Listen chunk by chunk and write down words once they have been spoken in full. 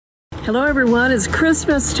Hello, everyone. It's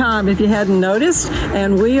Christmas time, if you hadn't noticed,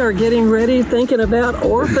 and we are getting ready, thinking about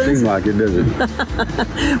orphans. It seems like it, doesn't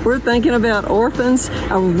it? We're thinking about orphans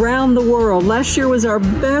around the world. Last year was our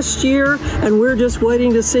best year, and we're just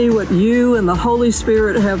waiting to see what you and the Holy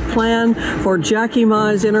Spirit have planned for Jackie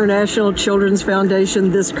Mize International Children's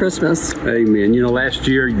Foundation this Christmas. Amen. You know, last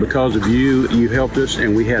year, because of you helped us,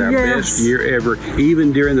 and we had our best year ever,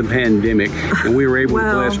 even during the pandemic, and we were able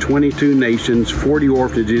to bless 22 nations, 40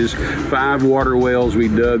 orphanages, 5 water wells we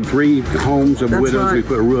dug, 3 homes of widows we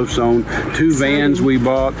put roofs on, 2 vans we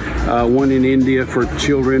bought, one in India for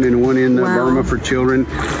children and one in Burma for children,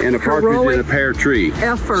 and a partridge in a pear tree.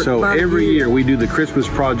 So every year we do the Christmas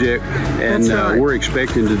project, and we're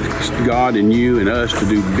expecting God and you and us to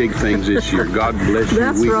do big things this year. God bless you.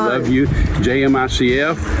 We love you.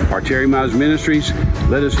 JMICF, our Terry Mize Ministries,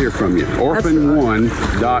 let us hear from you.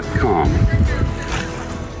 Orphan1.com.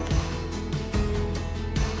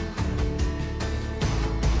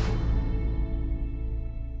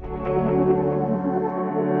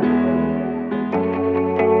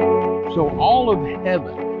 So all of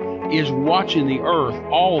heaven is watching the earth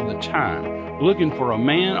all the time, looking for a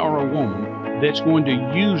man or a woman that's going to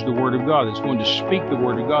use the Word of God, that's going to speak the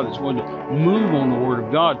Word of God, that's going to move on the Word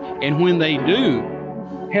of God. And when they do,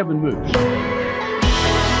 heaven moves.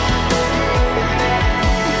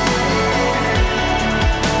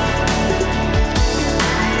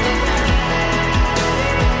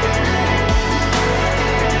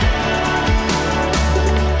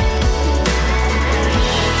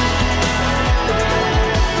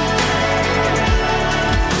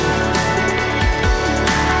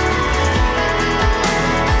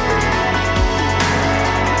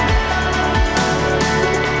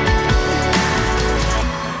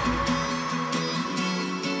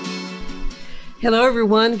 Hello,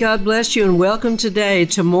 everyone. God bless you, and welcome today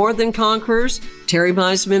to More Than Conquerors, Terry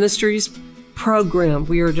Mize Ministries program.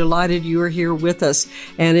 We are delighted you are here with us,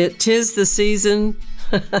 and it is the season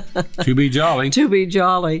to be jolly. To be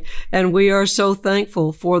jolly. And we are so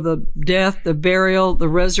thankful for the death, the burial, the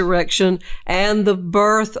resurrection, and the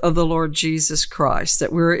birth of the Lord Jesus Christ,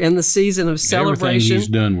 that we're in the season of celebration. Everything He's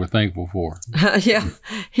done, we're thankful for. Yeah.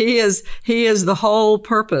 He is the whole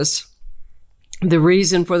purpose, the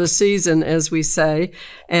reason for the season, as we say,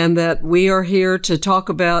 and that we are here to talk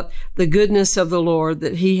about the goodness of the Lord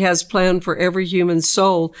that He has planned for every human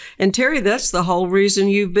soul. And Terry, that's the whole reason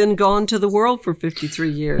you've been gone to the world for 53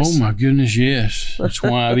 years. Oh my goodness, yes. That's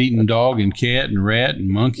why I've eaten dog and cat and rat and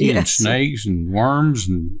monkey and snakes and worms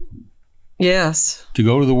and to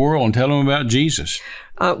go to the world and tell them about Jesus.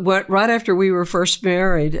 Right after we were first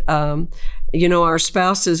married, our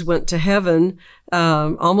spouses went to heaven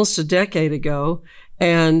almost a decade ago.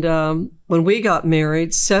 And when we got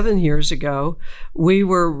married 7 years ago, we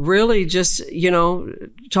were really just,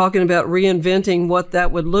 talking about reinventing what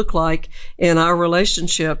that would look like in our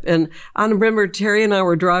relationship. And I remember Terry and I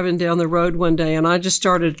were driving down the road one day, and I just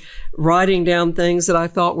started writing down things that I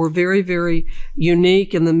thought were very, very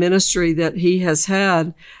unique in the ministry that he has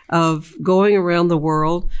had of going around the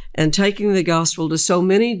world and taking the gospel to so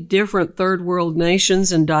many different third world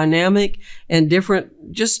nations and dynamic and different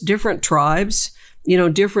tribes,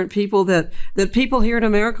 different people that people here in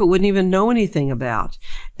America wouldn't even know anything about.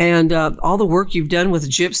 And all the work you've done with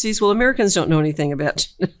gypsies. Well, Americans don't know anything about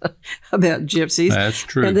gypsies. That's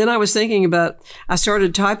true. And then I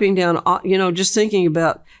started typing down, just thinking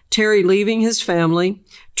about Terry leaving his family,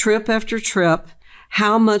 trip after trip,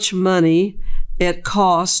 how much money it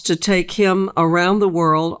costs to take him around the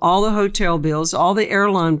world, all the hotel bills, all the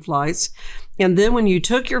airline flights. And then when you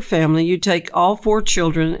took your family, you take all 4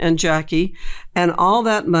 children and Jackie and all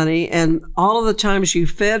that money and all of the times you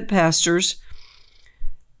fed pastors,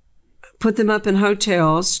 put them up in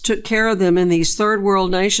hotels, took care of them in these third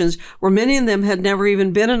world nations where many of them had never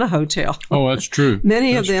even been in a hotel. Oh, that's true.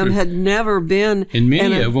 Many of them had never been. And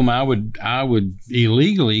many of them, I would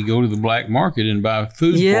illegally go to the black market and buy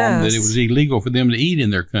food for them that it was illegal for them to eat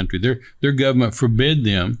in their country. Their government forbid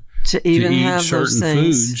them to even eat have certain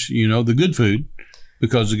foods, the good food,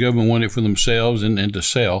 because the government wanted it for themselves and to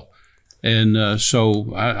sell. And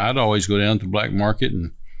so I'd always go down to the black market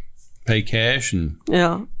and pay cash and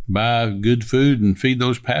buy good food and feed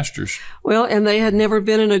those pastors. Well, and they had never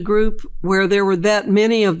been in a group where there were that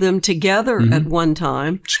many of them together at one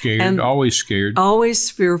time. Scared, always scared.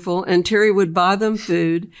 Always fearful. And Terry would buy them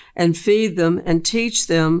food and feed them and teach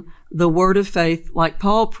them the word of faith like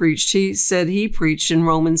Paul preached. He said he preached in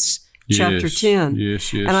Romans chapter 10.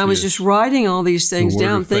 Yes. And I was just writing all these things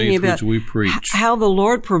down, thinking about how the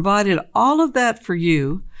Lord provided all of that for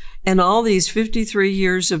you And all these 53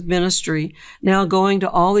 years of ministry, now going to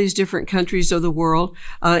all these different countries of the world,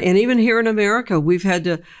 and even here in America, we've had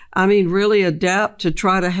to, really adapt to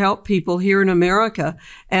try to help people here in America.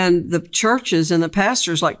 And the churches and the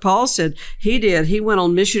pastors, like Paul said, he did. He went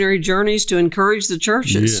on missionary journeys to encourage the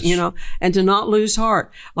churches, Yes. And to not lose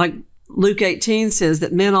heart. Like Luke 18 says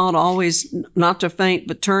that men ought always not to faint,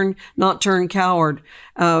 but not turn coward,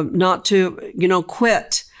 not to,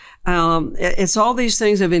 quit. It's all these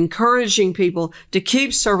things of encouraging people to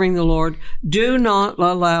keep serving the Lord. Do not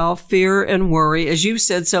allow fear and worry, as you've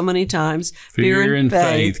said so many times. Fear and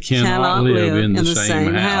faith cannot live in the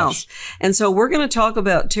same house. And so we're going to talk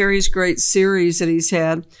about Terry's great series that he's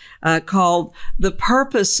had called The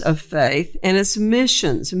Purpose of Faith, and it's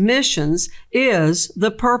missions. Missions is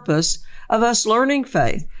the purpose of us learning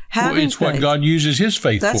faith. It's faith. What God uses His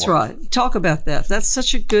faith for. That's right. Talk about that. That's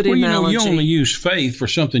such a good analogy. You only use faith for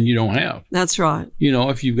something you don't have. That's right.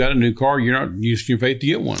 If you've got a new car, you're not using your faith to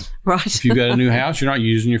get one. Right. If you've got a new house, you're not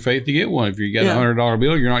using your faith to get one. If you got a $100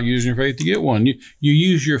 bill, you're not using your faith to get one. You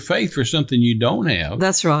use your faith for something you don't have.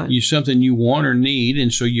 That's right. Something you want or need,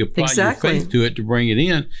 and so you apply your faith to it to bring it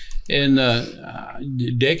in.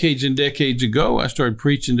 And decades and decades ago, I started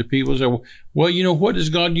preaching to people. Say, well, what does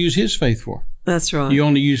God use His faith for? That's right. You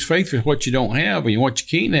only use faith for what you don't have and what you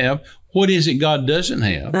can't have. What is it God doesn't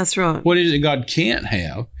have? That's right. What is it God can't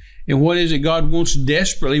have? And what is it God wants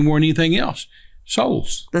desperately more than anything else?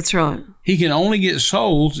 Souls. That's right. He can only get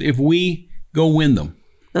souls if we go win them.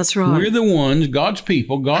 That's right. We're the ones, God's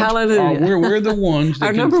people. Hallelujah. We're the ones that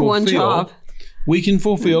our number one job. We can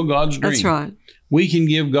fulfill God's dream. That's right. We can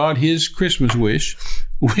give God His Christmas wish.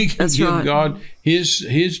 We can give God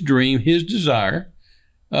His dream, His desire.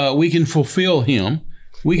 We can fulfill Him.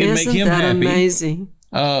 We can make Him happy. Amazing?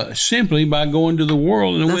 Simply by going to the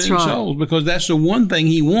world and winning souls, because that's the one thing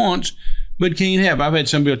He wants but can't have. I've had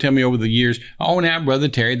some people tell me over the years, now, Brother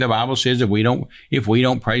Terry, the Bible says if we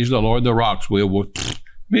don't praise the Lord, the rocks will. Well,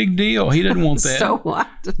 big deal. He doesn't want that. So what?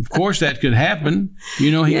 Of course, that could happen.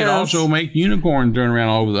 He could also make unicorns turn around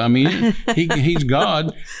all over. He's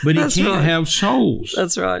God, but He can't have souls.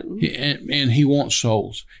 That's right. And He wants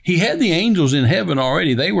souls. He had the angels in heaven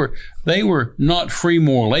already. They were not free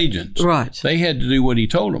moral agents. Right. They had to do what He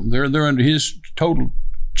told them. They're under His total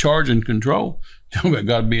charge and control. Talk about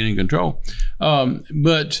God being in control.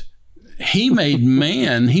 But He made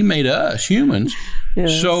man. He made us humans.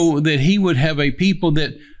 Yes. So that He would have a people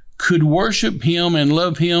that could worship Him and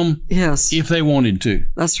love Him if they wanted to.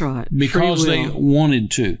 That's right. Because they wanted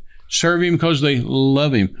to. Serve Him because they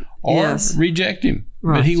love Him. Or reject Him.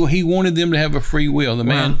 Right. But he wanted them to have a free will. The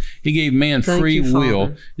man, He gave man free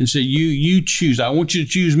will and said, you choose. I want you to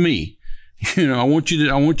choose me. I want you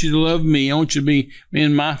to love me. I want you to be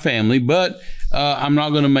in my family, but I'm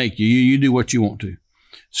not going to make you. You do what you want to.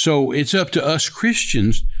 So it's up to us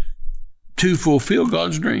Christians to fulfill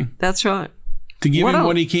God's dream. That's right. To give Him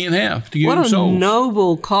what He can't have. To give Him souls. What a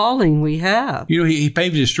noble calling we have. He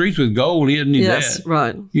paves His streets with gold. He doesn't need that. Yes,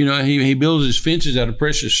 right. He builds His fences out of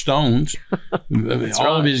precious stones.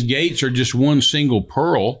 All of His gates are just one single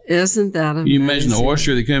pearl. Isn't that amazing? You imagine the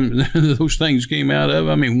oyster that those things came out of?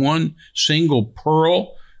 one single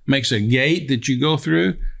pearl makes a gate that you go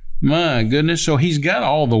through. My goodness. So He's got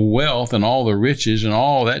all the wealth and all the riches and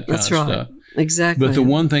all that kind of stuff. Exactly. But the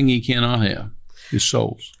one thing He cannot have is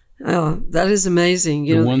souls. Oh, that is amazing.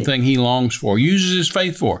 The one thing He longs for, uses His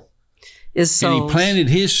faith for, is souls. And He planted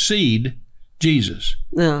His seed, Jesus.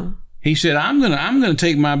 Yeah. He said, I'm gonna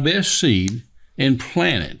take my best seed and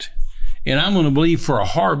plant it, and I'm going to believe for a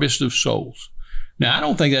harvest of souls. Now, I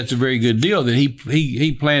don't think that's a very good deal that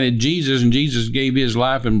he planted Jesus, and Jesus gave His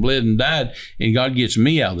life and bled and died, and God gets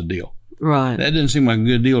me out of the deal. Right. That doesn't seem like a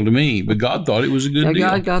good deal to me, but God thought it was a good deal.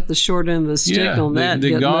 God got the short end of the stick on that.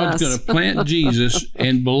 That God's going to plant Jesus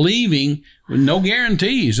and believing, with no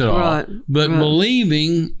guarantees at all, but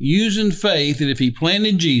believing, using faith, that if He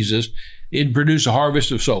planted Jesus, it'd produce a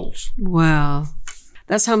harvest of souls. Wow.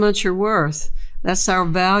 That's how much you're worth. That's our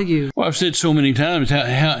value. Well, I've said so many times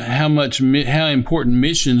how important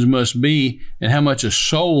missions must be and how much a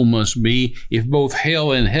soul must be if both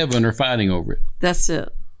hell and heaven are fighting over it. That's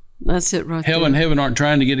it. That's it right there. Hell and heaven aren't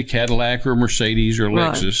trying to get a Cadillac or a Mercedes or a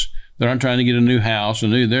Lexus. They're not trying to get a new house.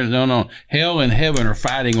 No. Hell and heaven are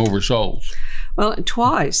fighting over souls. Well,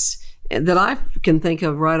 twice that I can think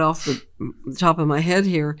of right off the top of my head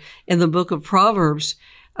here in the book of Proverbs,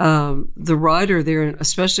 the writer there,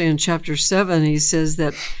 especially in chapter 7, he says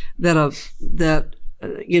that the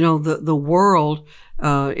world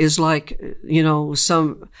is like,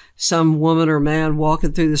 some woman or man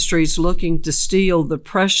walking through the streets looking to steal the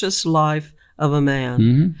precious life of a man.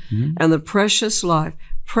 Mm-hmm. Mm-hmm. And the precious life,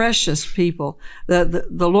 precious people. The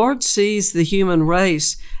Lord sees the human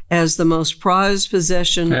race as the most prized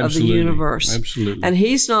possession of the universe. Absolutely. And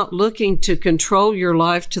he's not looking to control your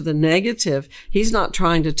life to the negative. He's not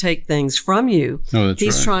trying to take things from you. No, that's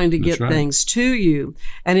he's right. trying to get things to you.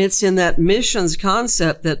 And it's in that missions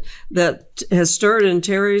concept that has stirred in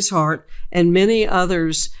Terry's heart and many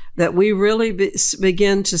others that we really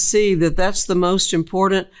begin to see that that's the most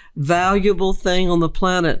important, valuable thing on the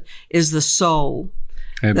planet is the soul.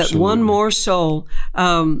 Absolutely. That one more soul.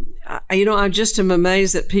 I just am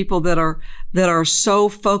amazed at people that are so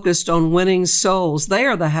focused on winning souls. They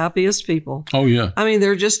are the happiest people. Oh, yeah. I mean,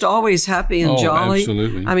 they're just always happy and jolly.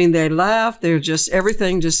 Absolutely. I mean, they laugh.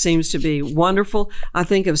 Everything just seems to be wonderful. I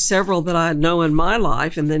think of several that I know in my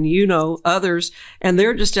life, and then others, and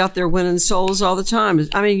they're just out there winning souls all the time.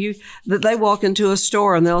 I mean, they walk into a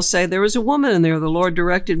store and they'll say, there was a woman in there the Lord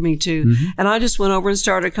directed me to. Mm-hmm. And I just went over and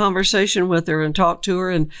started a conversation with her and talked to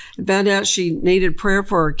her and found out she needed prayer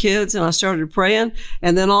for her kids. And I started praying.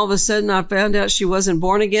 And then all of a sudden I found out she wasn't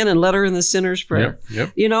born again and led her in the sinner's prayer.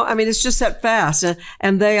 Yep. I mean, it's just that fast.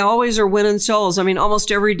 And they always are winning souls. I mean,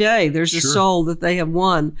 almost every day there's a soul that they have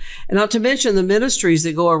won. And not to mention the ministries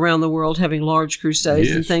that go around the world having large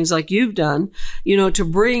crusades and things like you've done, to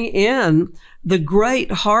bring in the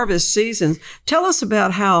great harvest season. Tell us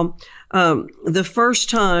about how the first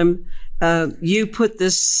time you put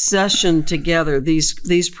this session together,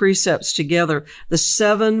 these precepts together, the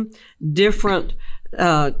 7 different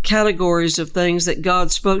categories of things that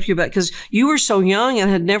God spoke to you about, because you were so young and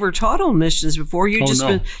had never taught on missions before.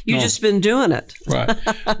 Just been doing it. Right.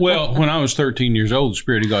 Well, when I was 13 years old, the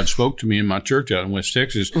Spirit of God spoke to me in my church out in West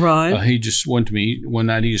Texas. Right. He just went to me one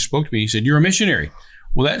night. He just spoke to me. He said, "You're a missionary."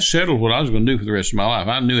 Well, that settled what I was going to do for the rest of my life.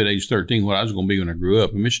 I knew at age 13 what I was going to be when I grew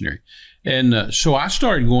up, a missionary. And so I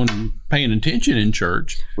started going and paying attention in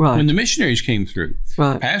church when the missionaries came through.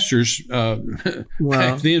 Right. Pastors,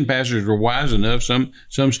 back then, pastors were wise enough, some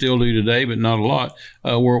still do today, but not a lot,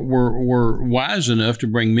 were wise enough to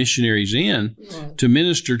bring missionaries in to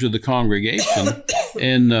minister to the congregation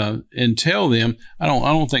and tell them, I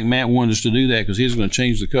don't think Matt wanted us to do that because he was going to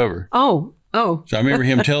change the cover. Oh. So I remember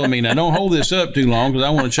him telling me, now don't hold this up too long because I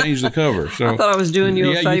want to change the cover. So I thought I was doing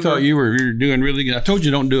you a favor. Yeah, you thought you were doing really good. I told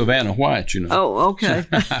you don't do a Vanna White, Oh, okay.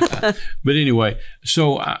 But anyway,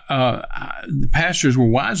 so the pastors were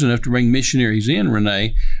wise enough to bring missionaries in,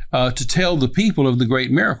 Renee, to tell the people of the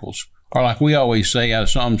great miracles. Or like we always say out of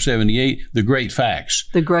Psalm 78, the great facts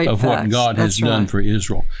of what God has done for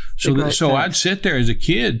Israel. So I'd sit there as a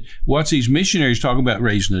kid, watch these missionaries talk about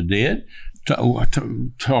raising the dead,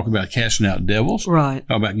 talk about casting out devils, right?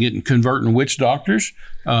 About converting witch doctors,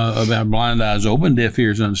 about blind eyes open, deaf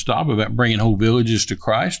ears unstopped, about bringing whole villages to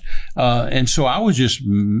Christ. And so I was just,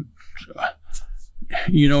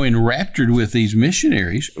 enraptured with these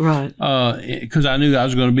missionaries, right? Because I knew I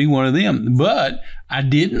was going to be one of them. But I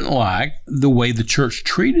didn't like the way the church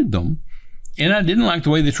treated them, and I didn't like the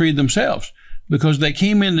way they treated themselves. Because they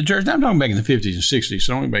came in the church, I'm talking back in the 50s and 60s,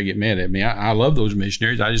 so don't anybody get mad at me. I love those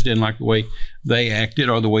missionaries. I just didn't like the way they acted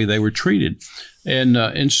or the way they were treated.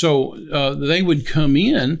 And so they would come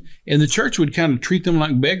in, and the church would kind of treat them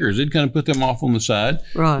like beggars. They'd kind of put them off on the side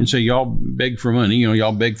and say, y'all beg for money,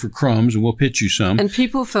 y'all beg for crumbs, and we'll pitch you some. And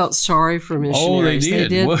people felt sorry for missionaries. Oh, they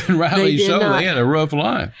did. Well, rightly so. They had a rough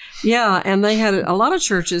life. Yeah, and they had a lot of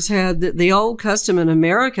churches had the old custom in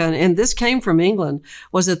America, and this came from England,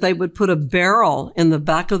 was that they would put a barrel in the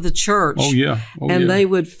back of the church. Oh, yeah. They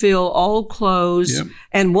would fill old clothes. Yep.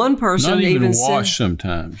 And one person not even wash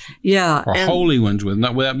sometimes. Yeah. Or holy ones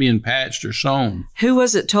without being patched or sewn. Who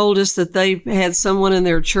was it told us that they had someone in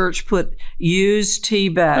their church put used tea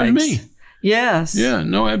bags? That's me. Yes. Yeah,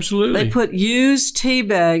 no, absolutely. They put used tea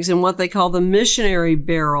bags in what they call the missionary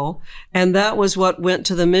barrel, and that was what went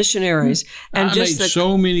to the missionaries. And I made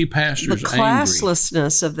so many pastors angry. The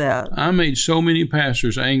classlessness of that. I made so many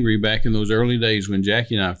pastors angry back in those early days when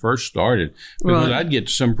Jackie and I first started. Because I'd get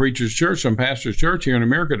to some preacher's church, some pastor's church here in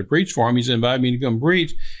America to preach for him. He's invited me to come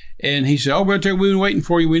preach. And he said, Brother Terry, we've been waiting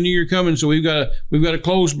for you. We knew you were coming, so we've got a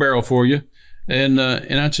clothes barrel for you. And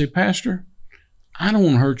I'd say, Pastor, I don't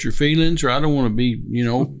want to hurt your feelings, or I don't want to be,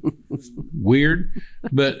 weird,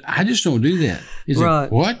 but I just don't do that. He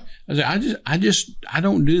said, what? I said, I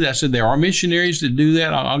don't do that. I said, there are missionaries that do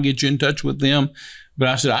that. I'll get you in touch with them. But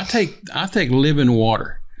I said, I take living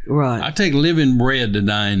water. Right. I take living bread to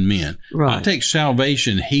dying men. Right. I take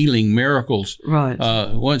salvation, healing, miracles. Right.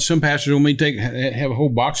 Some pastors want me to have whole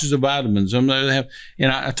boxes of vitamins. Some they have,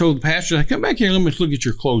 and I told the pastor, come back here, let me look at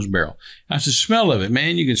your clothes barrel. I said, smell of it,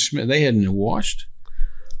 man. You can smell. They hadn't washed.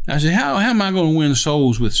 I said, how am I going to win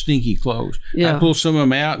souls with stinky clothes? Yeah. I pull some of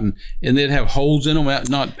them out, and they'd have holes in them,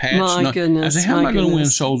 not patched. My goodness. I said, how am I going to win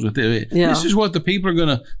goodness. souls with this? Yeah. This is what the people are going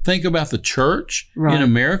to think about the church Right. in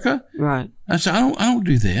America. Right. I said, I don't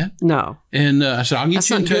do that. No. And I said, I'll get That's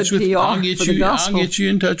you in not touch good with. PR I'll get for the you. I'll gospel. get you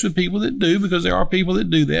in touch with people that do, because there are people that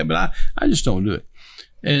do that, but I just don't do it.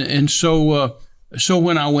 And so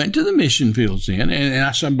when I went to the mission fields then, and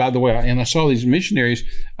I saw, by the way, and I saw these missionaries,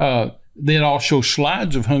 they'd all show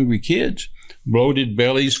slides of hungry kids, bloated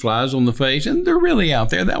bellies, flies on the face, and they're really out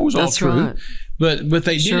there. That was all That's true. right. But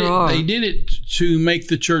they did Sure it. are. They did it to make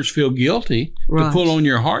the church feel guilty, Right. to pull on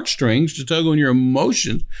your heartstrings, to tug on your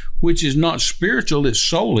emotions, which is not spiritual; it's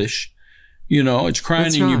soulish. You know, it's crying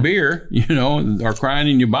That's in your right. beer. You know, or crying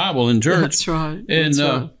in your Bible in church. That's right. And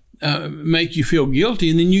That's right. make you feel guilty,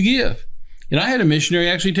 and then you give. And I had a missionary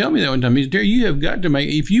actually tell me that one time. He said, Terry, you have got to make,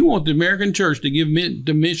 if you want the American church to give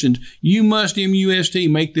to missions, you must, MUST,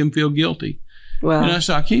 make them feel guilty. Well, And I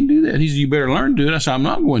said, I can't do that. He said, you better learn to do it. I said, I'm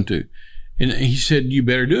not going to. And he said, you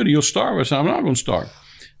better do it or you'll starve. I said, I'm not going to starve.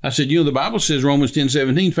 I said, the Bible says, Romans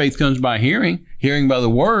 10:17, faith comes by hearing, hearing by the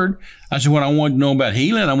word. I said, when I wanted to know about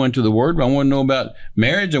healing, I went to the word. When I wanted to know about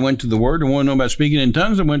marriage, I went to the word. I wanted to know about speaking in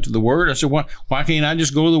tongues, I went to the word. I said, why can't I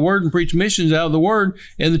just go to the word and preach missions out of the word,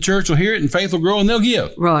 and the church will hear it and faith will grow and they'll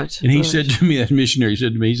give? right. And he right. said to me, that missionary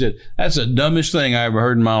said to me, he said, that's the dumbest thing I ever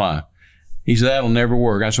heard in my life. He said, that'll never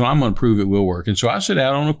work. I said, I'm going to prove it will work. And so I set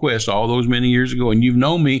out on a quest all those many years ago, and you've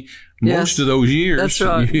known me most Yes, of those years. that's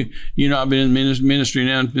right. You know, I've been in ministry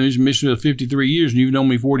now, mission 53 years, and you've known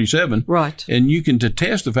me 47. Right. And you can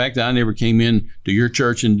attest the fact that I never came in to your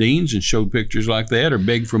church in Deans and showed pictures like that, or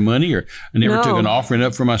begged for money, or I never No. took an offering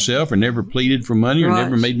up for myself, or never pleaded for money, or Right.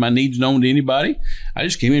 never made my needs known to anybody. I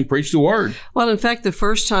just came in and preached the word. Well, in fact, the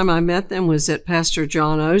first time I met them was at Pastor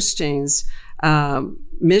John Osteen's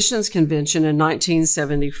missions convention in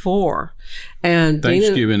 1974. And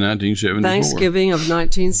Thanksgiving 1974. Thanksgiving of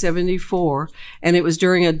 1974. And it was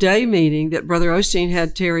during a day meeting that Brother Osteen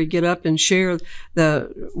had Terry get up and share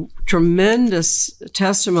the tremendous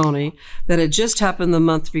testimony that had just happened the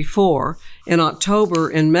month before in October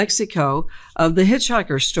in Mexico of the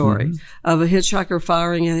hitchhiker story, of a hitchhiker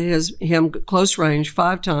firing at him close range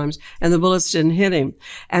 5 times and the bullets didn't hit him.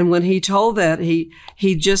 And when he told that, he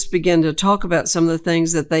just began to talk about some of the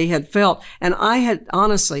things that they had felt. And I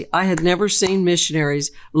had never seen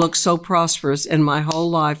missionaries look so prosperous in my whole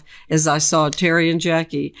life as I saw Terry and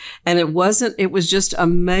Jackie. And it was just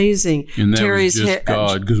amazing. And that Terry's was just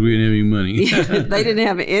God, because we didn't have any money. they didn't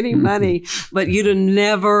have any money, but you'd have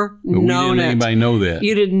never known we didn't let it. anybody know that.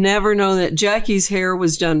 You'd have never known that. Jackie's hair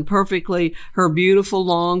was done perfectly. Her beautiful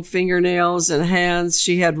long fingernails and hands.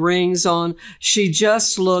 She had rings on. She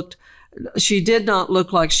did not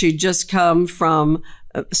look like she'd just come from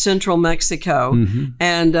central Mexico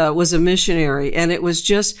and was a missionary. And it was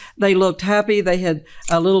just, they looked happy. They had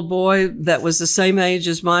a little boy that was the same age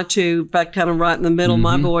as my two, in fact, kind of right in the middle.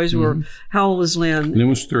 My boys were, how old was Lynn? Lynn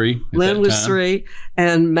was 3. Lynn was 3,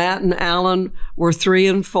 and Matt and Alan were 3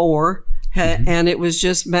 and 4. And it was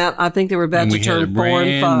just Matt. I think they were about And to we had turn a 4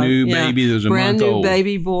 and 5. brand new baby that was a brand month new old.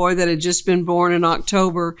 baby boy that had just been born in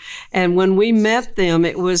October. And when we met them,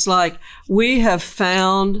 it was like we have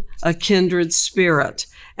found a kindred spirit.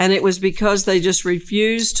 And it was because they just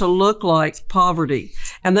refused to look like poverty.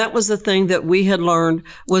 And that was the thing that we had learned,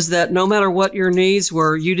 was that no matter what your needs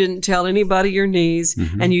were, you didn't tell anybody your needs,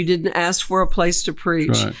 and you didn't ask for a place to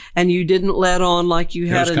preach, Right. and you didn't let on like you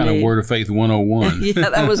had That's a kind need. of Word of Faith 101. Yeah,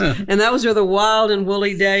 that was were the wild and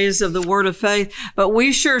woolly days of the Word of Faith. But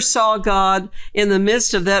we sure saw God in the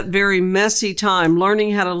midst of that very messy time,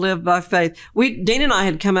 learning how to live by faith. Dean and I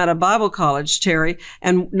had come out of Bible college, Terry,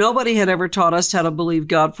 and nobody had ever taught us how to believe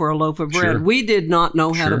God for a loaf of bread. Sure. We did not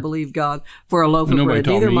know how to Sure. believe God for a loaf of Nobody bread.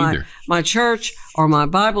 taught Neither me either. my church or my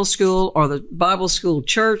Bible school or the Bible school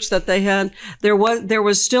church that they had. There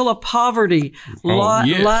was still a poverty,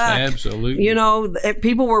 yes, lack. absolutely. You know,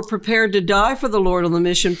 people were prepared to die for the Lord on the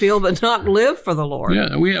mission field, but not live for the Lord.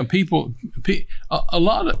 Yeah, we have people, a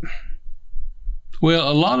lot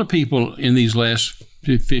of people in these last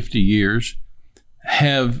 50 years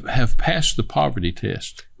have passed the poverty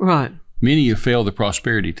test. Right. Many have failed the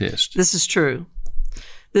prosperity test. This is true.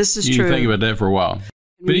 This is You true. can think about that for a while.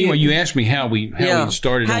 But anyway, you asked me how we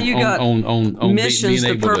started How you got on missions,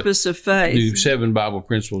 being the able purpose to of faith. do 7 Bible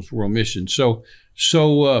principles for world missions. So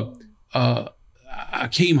I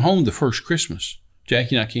came home the first Christmas.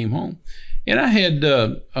 Jackie and I came home, and I had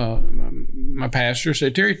my pastor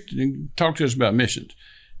say, "Terry, talk to us about missions."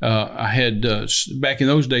 I had back in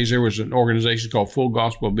those days there was an organization called Full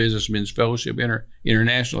Gospel Businessmen's Fellowship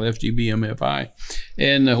International, FGBMFI,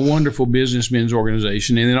 and a wonderful businessmen's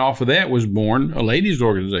organization. And then off of that was born a ladies'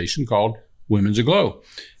 organization called Women's Aglow.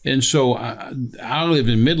 And so I live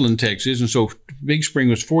in Midland, Texas, and so Big Spring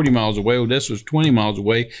was 40 miles away. Odessa was 20 miles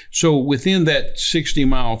away. So within that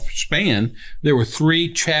 60-mile span, there were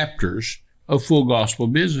 3 chapters of Full Gospel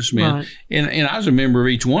Businessmen. Right. And I was a member of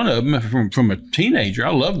each one of them from a teenager. I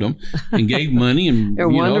loved them and gave money, and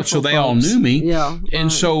so they all knew me. Yeah,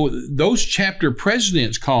 and so those chapter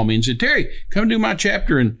presidents called me and said, Terry, come do my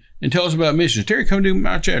chapter and tell us about missions. Terry, come do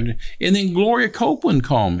my chapter. And then Gloria Copeland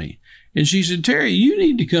called me. And she said, Terry, you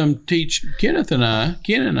need to come teach Ken and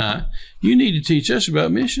I, you need to teach us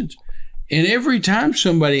about missions. And every time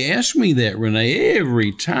somebody asked me that, Renee,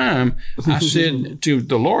 every time I said to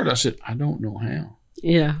the Lord, I said, I don't know how.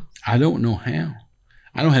 Yeah. I don't know how.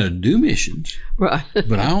 I know how to do missions. Right.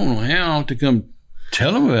 But I don't know how to come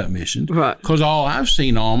tell them about missions. Right. Because all I've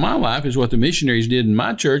seen all my life is what the missionaries did in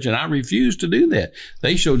my church, and I refused to do that.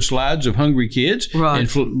 They showed slides of hungry kids and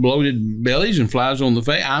bloated bellies and flies on the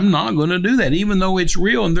face. I'm not going to do that. Even though it's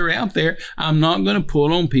real and they're out there, I'm not going to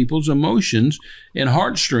pull on people's emotions and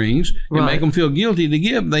heartstrings and make them feel guilty to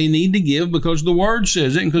give. They need to give because the Word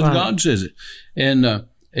says it and because God says it.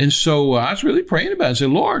 And so I was really praying about it. I said,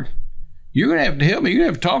 Lord, you're going to have to help me. You're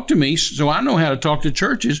going to have to talk to me so I know how to talk to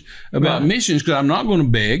churches about missions, because I'm not going to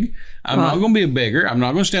beg. I'm not going to be a beggar. I'm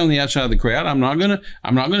not going to stay on the outside of the crowd. I'm not going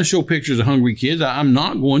to show pictures of hungry kids. I'm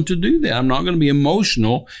not going to do that. I'm not going to be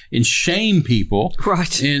emotional and shame people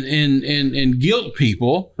and guilt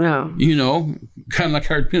people, kind of like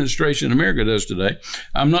our administration in America does today.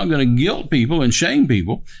 I'm not going to guilt people and shame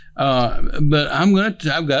people, but I've got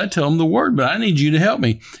to tell them the Word, but I need you to help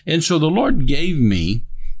me. And so the Lord gave me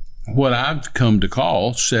what I've come to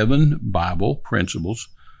call 7 Bible principles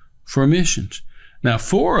for missions. Now,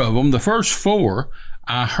 4 of them, the first 4,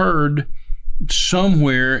 I heard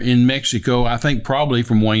somewhere in Mexico, I think probably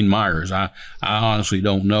from Wayne Myers. I honestly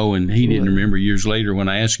don't know, and he didn't remember years later when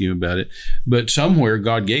I asked him about it. But somewhere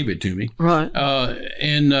God gave it to me. Right.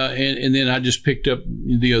 And then I just picked up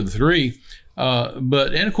the other 3.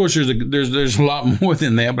 But of course there's a lot more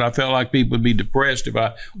than that, but I felt like people would be depressed if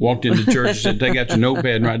I walked into church and said, take out your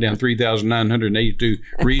notepad and write down 3,982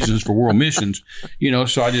 reasons for world missions,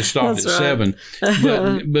 so I just stopped at 7.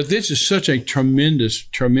 But this is such a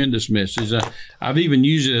tremendous message. I've even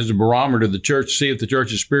used it as a barometer of the church to see if the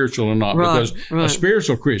church is spiritual or not, because a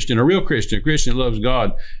spiritual Christian, a real Christian, a Christian that loves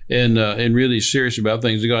God and really is serious about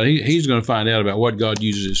things of God, he's going to find out about what God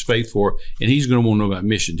uses his faith for, and he's going to want to know about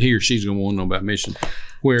missions. He or she's going to want to know about mission,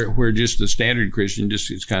 where just the standard Christian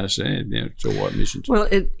just is kind of saying, so what missions? Well,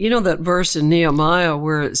 that verse in Nehemiah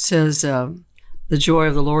where it says, the joy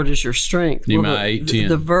of the Lord is your strength. Nehemiah 8:10.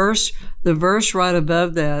 The verse right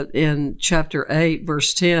above that in chapter 8,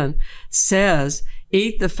 verse 10 says,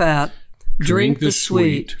 eat the fat, drink the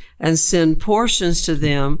sweet, and send portions to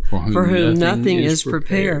them for whom nothing is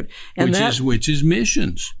prepared. And which is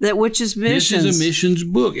missions. Which is missions. This is a missions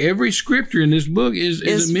book. Every scripture in this book is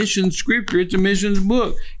a mission scripture. It's a missions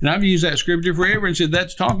book. And I've used that scripture forever and said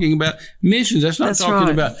that's talking about missions. That's not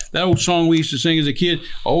talking about that old song we used to sing as a kid.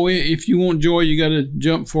 Oh, if you want joy, you got to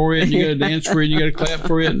jump for it. You got to dance for it. You got to clap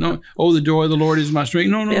for it. No, oh, the joy of the Lord is my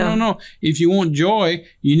strength. No. If you want joy,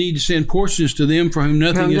 you need to send portions to them for whom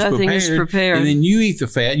nothing is prepared. And then you eat the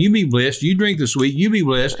fat. You be blessed. You drink the sweet. You be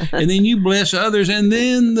blessed. And then you bless others. And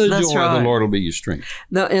then the joy of the Lord will be your strength.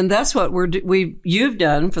 And that's what you've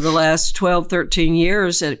done for the last 12, 13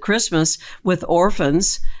 years at Christmas with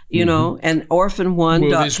orphans, and Orphan One.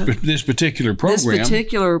 Well, this particular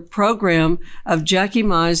program of Jackie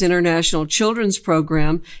Mize International Children's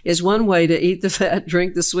Program is one way to eat the fat,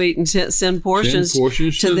 drink the sweet, and send portions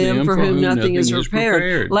to them for whom nothing is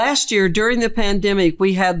prepared. Last year, during the pandemic,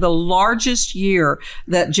 we had the largest year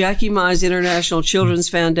that Jackie Mize International Children's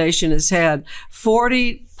Foundation has had.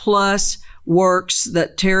 40 plus works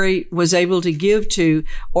that Terry was able to give to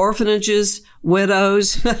orphanages,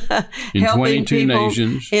 widows, in helping 22 people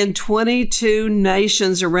nations. In 22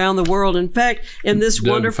 nations around the world. In fact, in this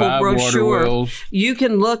wonderful brochure, you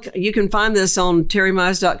can find this on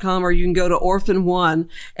terrymize.com, or you can go to Orphan One,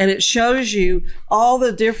 and it shows you all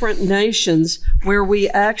the different nations where we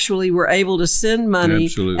actually were able to send money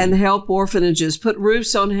and help orphanages, put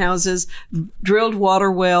roofs on houses, drilled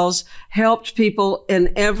water wells, helped people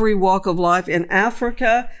in every walk of life. In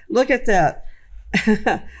Africa, look at that.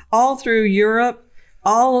 All through Europe,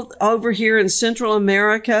 all over here in Central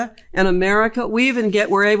America and America.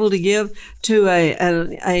 We're able to give to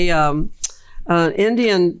an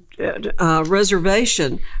Indian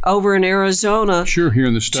reservation over in Arizona. Sure, here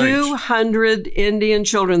in the States. 200 Indian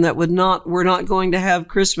children that were not going to have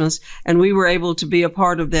Christmas, and we were able to be a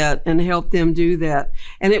part of that and help them do that.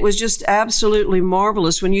 And it was just absolutely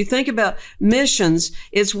marvelous. When you think about missions,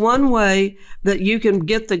 it's one way that you can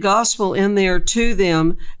get the gospel in there to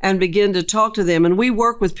them and begin to talk to them. And we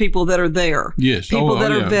work with people that are there. Yes. People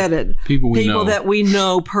that are vetted. People that we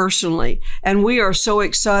know personally. And we are so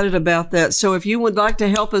excited about that. So if you would like to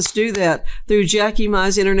help us do that through Jackie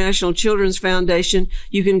Mize International Children's Foundation,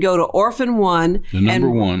 you can go to Orphan One. The number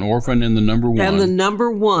one, Orphan and the number one. And the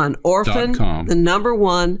number one, Orphan, the number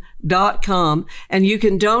one.com. And you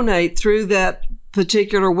can donate through that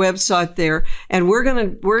particular website there, and we're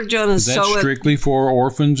gonna that's strictly for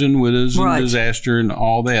orphans and widows and disaster and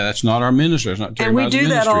all that. That's not our ministry. It's not Terry and we Mize do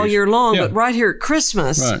that all year long, but right here at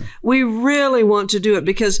Christmas, we really want to do it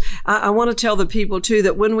because I want to tell the people too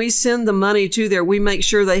that when we send the money to there, we make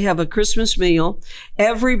sure they have a Christmas meal.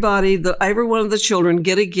 Every one of the children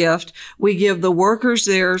get a gift. We give the workers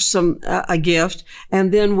there a gift,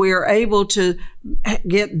 and then we're able to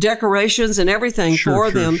get decorations and everything for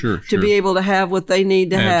them to be able to have what they need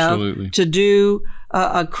to have to do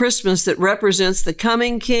a Christmas that represents the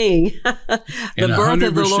coming King, the birth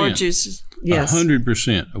of the Lord Jesus. Yes,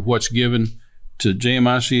 100% of what's given to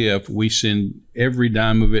JMICF, we send every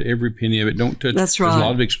dime of it, every penny of it. Don't touch. That's right. There's a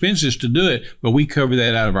lot of expenses to do it, but we cover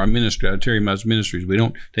that out of our ministry, out of Terry Mize Ministries. We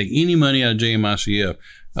don't take any money out of JMICF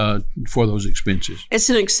for those expenses. It's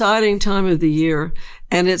an exciting time of the year,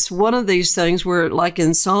 and it's one of these things where, like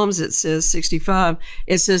in Psalms, it says 65,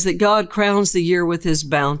 it says that God crowns the year with his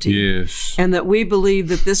bounty. Yes. And that we believe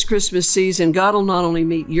that this Christmas season, God will not only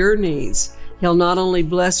meet your needs, he'll not only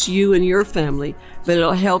bless you and your family, but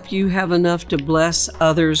it'll help you have enough to bless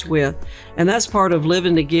others with. And that's part of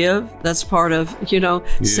living to give. That's part of,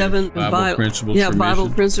 7 Bible principles. Yeah, Bible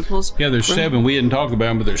principles. Yeah, there's 7. We didn't talk about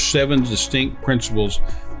them, but there's 7 distinct principles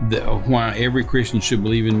why every Christian should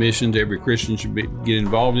believe in missions, every Christian should get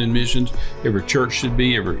involved in missions, every church should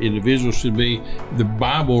be, every individual should be. The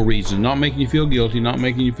Bible reason, not making you feel guilty, not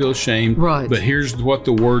making you feel ashamed, but here's what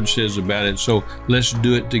the Word says about it, so let's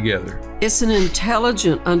do it together. It's an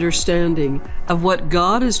intelligent understanding of what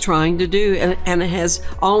God is trying to do and has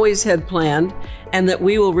always had planned, and that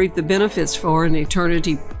we will reap the benefits for in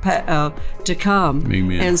eternity to come.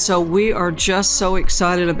 Amen. And so we are just so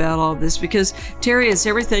excited about all this because, Terry, it's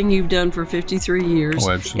everything you've done for 53 years.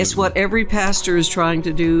 Oh, absolutely. It's what every pastor is trying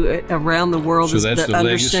to do around the world. So that's the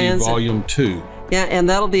Legacy Volume 2. Yeah, and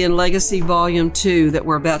that'll be in Legacy Volume 2 that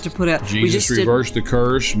we're about to put out. Jesus reversed the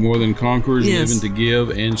curse, more than conquerors, living to give,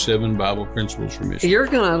 and 7 Bible principles for mission. You're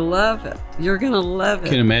going to love it. You're going to love it. I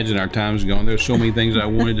can't imagine our time's gone. There's so many things I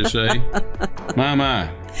wanted to say.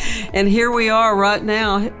 My. And here we are right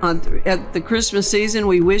now at the Christmas season.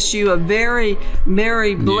 We wish you a very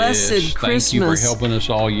merry, blessed Christmas. Thank you for helping us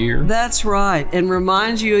all year. That's right. And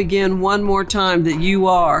remind you again one more time that you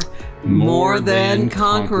are more than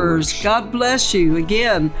conquerors. God bless you.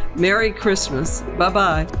 Again, Merry Christmas.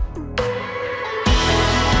 Bye-bye.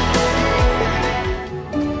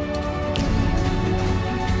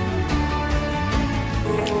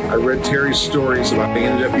 I read Terry's stories about he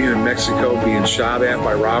ended up being in Mexico, being shot at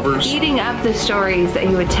by robbers. Eating up the stories that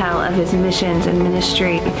he would tell of his missions and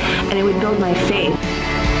ministry, and it would build my faith.